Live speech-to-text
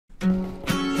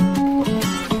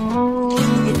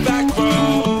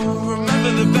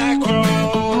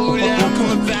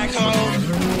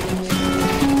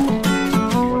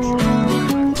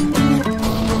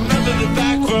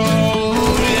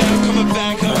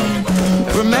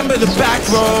Remember the back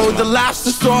road, the laughs,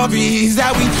 the stories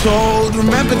that we told.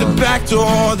 Remember the back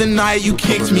door, the night you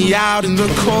kicked me out in the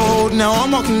cold. Now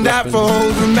I'm walking that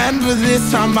road. Remember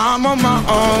this time I'm on my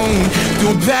own,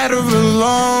 doing better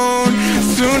alone.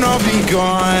 Soon I'll be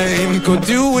gone. Go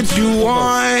do what you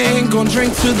want, go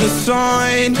drink to the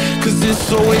sun, cause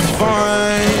it's always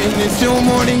fun until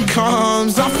morning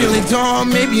comes. I'm feeling dumb,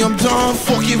 maybe I'm done.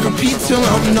 Fuck it, repeat till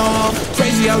I'm numb.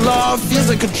 Crazy how love feels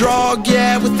like a drug,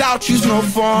 yeah, without you's no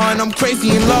fun. I'm crazy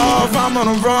in love, I'm on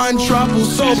a run, trouble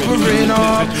sobering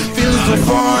up. Feeling so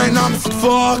fun, I'm so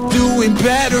fuck, doing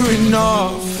better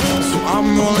enough. So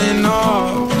I'm rolling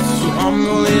up, so I'm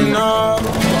rolling up,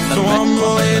 so I'm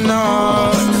rolling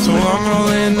up, so I'm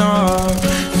rolling up,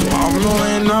 so I'm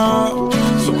rolling up,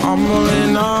 so I'm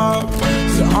rolling up,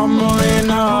 so I'm rolling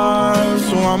up,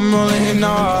 so I'm rolling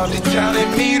up. They're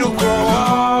telling me to grow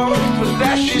up, but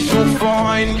that shit's so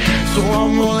fun. So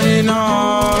I'm rolling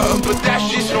up, but that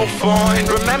shit's no fun.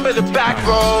 Remember the back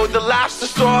road, the laughs, the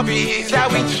stories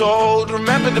that we told.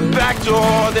 Remember the back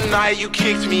door, the night you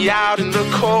kicked me out in the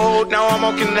cold. Now I'm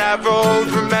walking that road.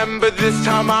 Remember this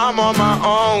time I'm on my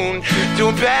own,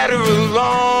 doing better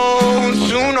alone.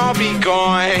 Soon I'll be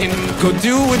gone. Go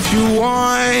do what you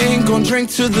want, go drink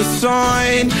to the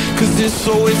sun, cause it's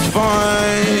always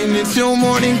fun until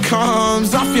morning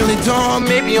comes. I'm feeling dumb,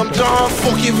 maybe I'm dumb.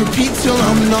 Fuck it, repeat till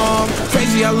I'm numb.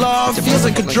 Crazy how love feels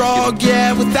like a drug,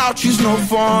 yeah, without you's no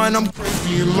fun. I'm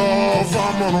crazy in love,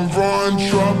 I'm on a run,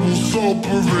 trouble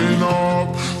sobering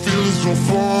up. Feeling so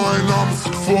fine, I'm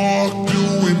so fucked,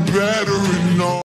 doing better enough.